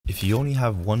If you only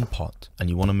have one pot and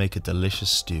you want to make a delicious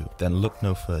stew, then look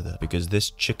no further, because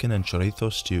this chicken and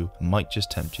chorizo stew might just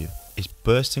tempt you. It's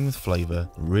bursting with flavour,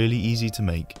 really easy to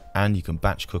make, and you can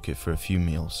batch cook it for a few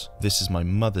meals. This is my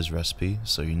mother's recipe,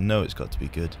 so you know it's got to be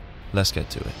good. Let's get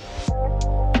to it.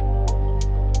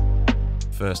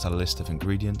 First, our list of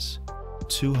ingredients: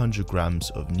 200 grams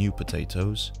of new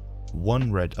potatoes,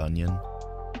 1 red onion,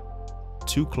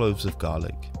 2 cloves of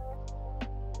garlic,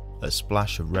 a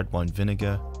splash of red wine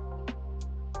vinegar,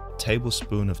 a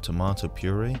tablespoon of tomato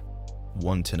puree,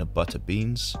 1 tin of butter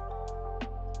beans,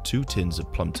 2 tins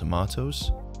of plum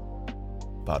tomatoes,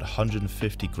 about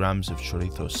 150 grams of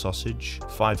chorizo sausage,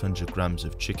 500 grams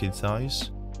of chicken thighs,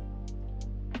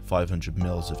 500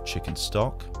 ml of chicken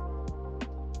stock,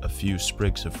 a few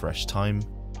sprigs of fresh thyme,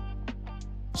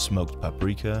 smoked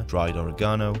paprika, dried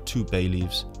oregano, 2 bay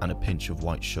leaves, and a pinch of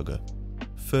white sugar.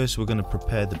 First, we're going to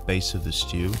prepare the base of the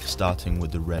stew, starting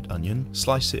with the red onion.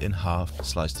 Slice it in half,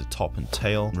 slice the top and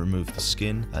tail, remove the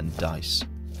skin, and dice.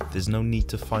 There's no need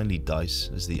to finely dice,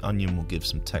 as the onion will give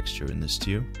some texture in the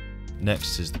stew.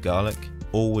 Next is the garlic.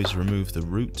 Always remove the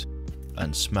root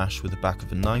and smash with the back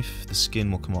of a knife. The skin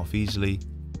will come off easily.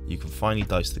 You can finely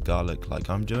dice the garlic like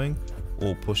I'm doing,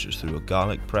 or push it through a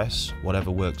garlic press,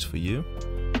 whatever works for you.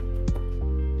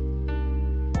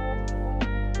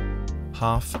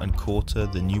 Half and quarter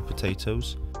the new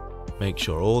potatoes. Make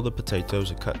sure all the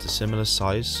potatoes are cut to similar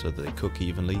size so that they cook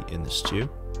evenly in the stew.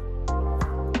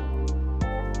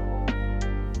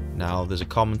 Now there's a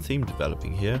common theme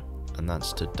developing here, and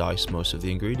that's to dice most of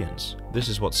the ingredients. This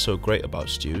is what's so great about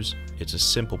stews. It's a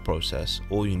simple process.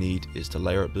 All you need is to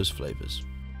layer up those flavours.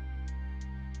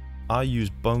 I use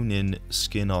bone-in,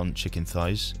 skin-on chicken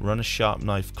thighs. Run a sharp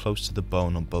knife close to the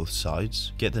bone on both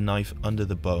sides. Get the knife under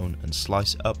the bone and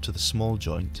slice up to the small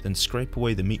joint. Then scrape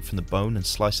away the meat from the bone and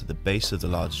slice at the base of the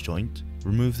large joint.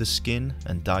 Remove the skin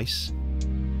and dice.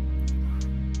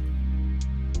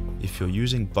 If you're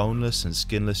using boneless and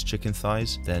skinless chicken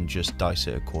thighs, then just dice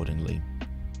it accordingly.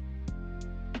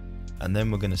 And then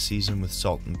we're going to season with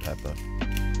salt and pepper.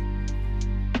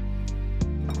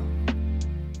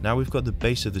 Now we've got the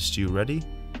base of the stew ready.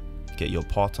 Get your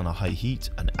pot on a high heat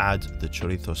and add the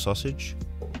chorizo sausage.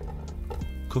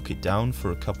 Cook it down for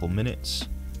a couple minutes.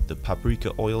 The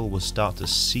paprika oil will start to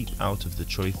seep out of the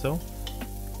chorizo.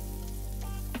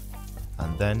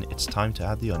 And then it's time to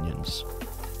add the onions.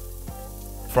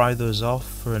 Fry those off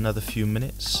for another few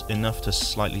minutes, enough to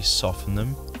slightly soften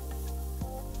them.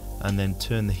 And then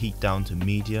turn the heat down to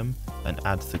medium and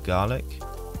add the garlic,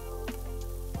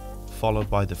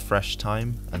 followed by the fresh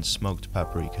thyme and smoked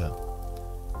paprika.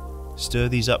 Stir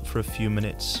these up for a few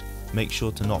minutes, make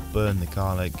sure to not burn the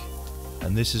garlic,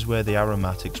 and this is where the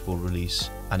aromatics will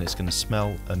release and it's going to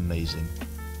smell amazing.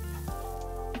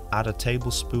 Add a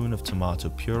tablespoon of tomato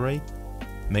puree.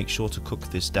 Make sure to cook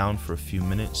this down for a few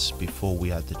minutes before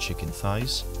we add the chicken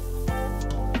thighs.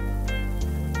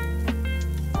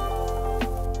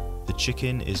 The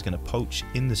chicken is going to poach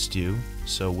in the stew,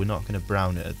 so we're not going to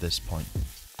brown it at this point.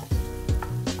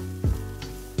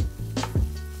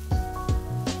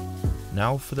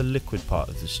 Now for the liquid part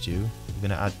of the stew, we're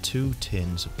going to add 2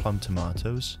 tins of plum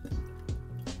tomatoes.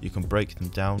 You can break them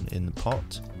down in the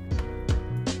pot.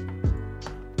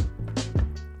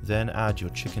 Then add your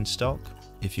chicken stock.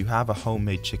 If you have a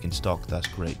homemade chicken stock, that's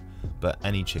great, but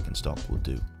any chicken stock will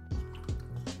do.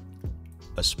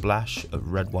 A splash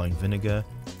of red wine vinegar,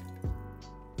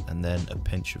 and then a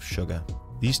pinch of sugar.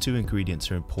 These 2 ingredients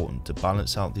are important to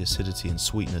balance out the acidity and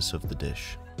sweetness of the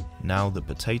dish. Now the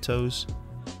potatoes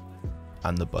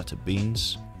and the butter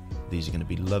beans. These are going to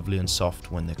be lovely and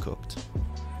soft when they're cooked.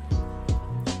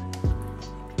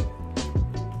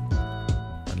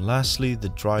 And lastly, the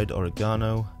dried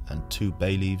oregano and 2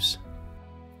 bay leaves.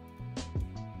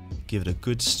 Give it a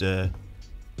good stir,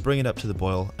 bring it up to the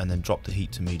boil, and then drop the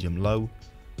heat to medium-low.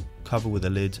 Cover with a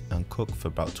lid and cook for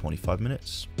about 25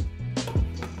 minutes.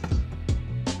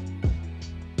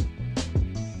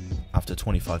 After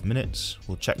 25 minutes,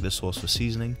 we'll check the sauce for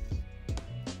seasoning.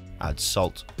 Add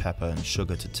salt, pepper and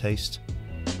sugar to taste.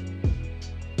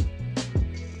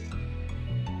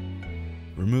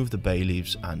 Remove the bay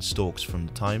leaves and stalks from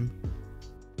the thyme.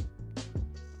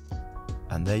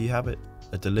 And there you have it,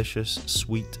 a delicious,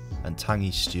 sweet and tangy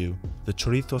stew. The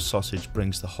chorizo sausage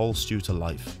brings the whole stew to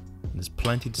life. And there's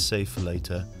plenty to save for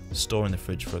later, store in the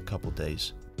fridge for a couple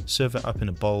days. Serve it up in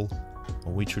a bowl,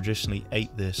 and we traditionally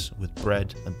ate this with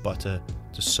bread and butter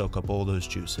to soak up all those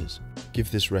juices. Give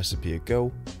this recipe a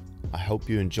go. I hope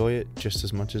you enjoy it just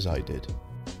as much as I did.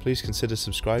 Please consider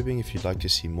subscribing if you'd like to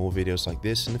see more videos like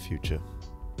this in the future.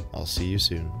 I'll see you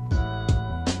soon.